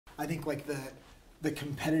I think like the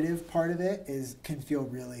competitive part of it can feel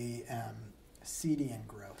really seedy and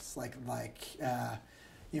gross.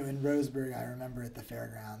 In Roseburg, I remember at the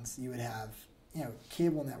fairgrounds, you would have,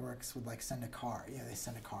 cable networks would like send a car. They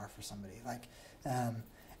send a car for somebody,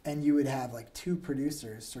 and you would have like two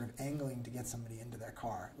producers sort of angling to get somebody into their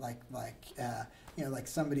car, like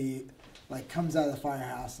somebody like comes out of the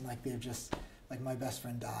firehouse and like they've just like my best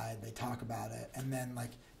friend died. They talk about it, and then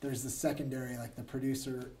like there's the secondary, like the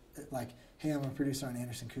producer, like, hey, I'm a producer on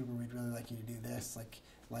Anderson Cooper. We'd really like you to do this. Like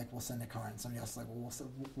we'll send a car, and somebody else is like, well,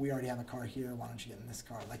 we already have a car here. Why don't you get in this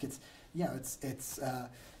car? Like it's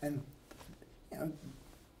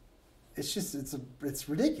it's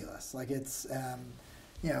ridiculous. Like it's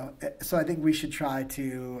so I think we should try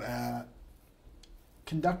to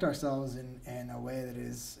conduct ourselves in a way that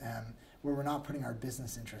is where we're not putting our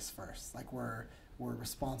business interests first. Like we're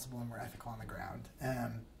responsible and we're ethical on the ground.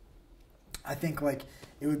 I think like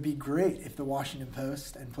it would be great if the Washington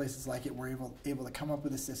Post and places like it were able to come up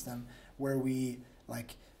with a system where we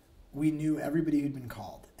knew everybody who'd been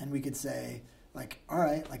called, and we could say like, all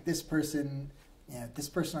right, like this person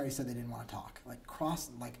already said they didn't want to talk. Like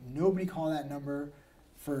nobody call that number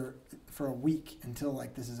for a week until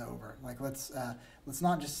like this is over. Like let's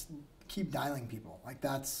not just keep dialing people. Like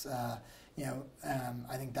that's I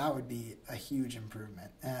think that would be a huge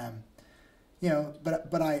improvement.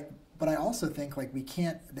 But I also think like we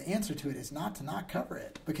can't. The answer to it is not to not cover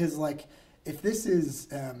it, because like if this is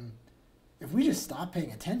if we just stop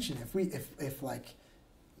paying attention, if like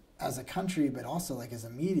as a country, but also like as a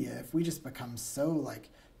media, if we just become so like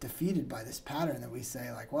defeated by this pattern that we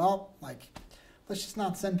say like, well, like let's just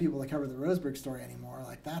not send people to cover the Roseburg story anymore.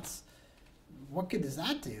 Like that's, what good does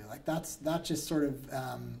that do? Like that just sort of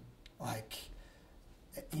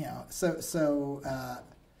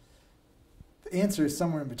the answer is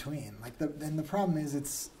somewhere in between. Like and the problem is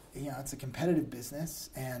it's a competitive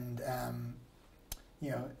business, and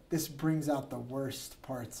this brings out the worst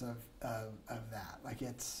parts of that. Like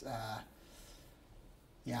it's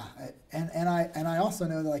and I also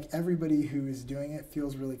know that like everybody who is doing it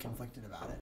feels really conflicted about it.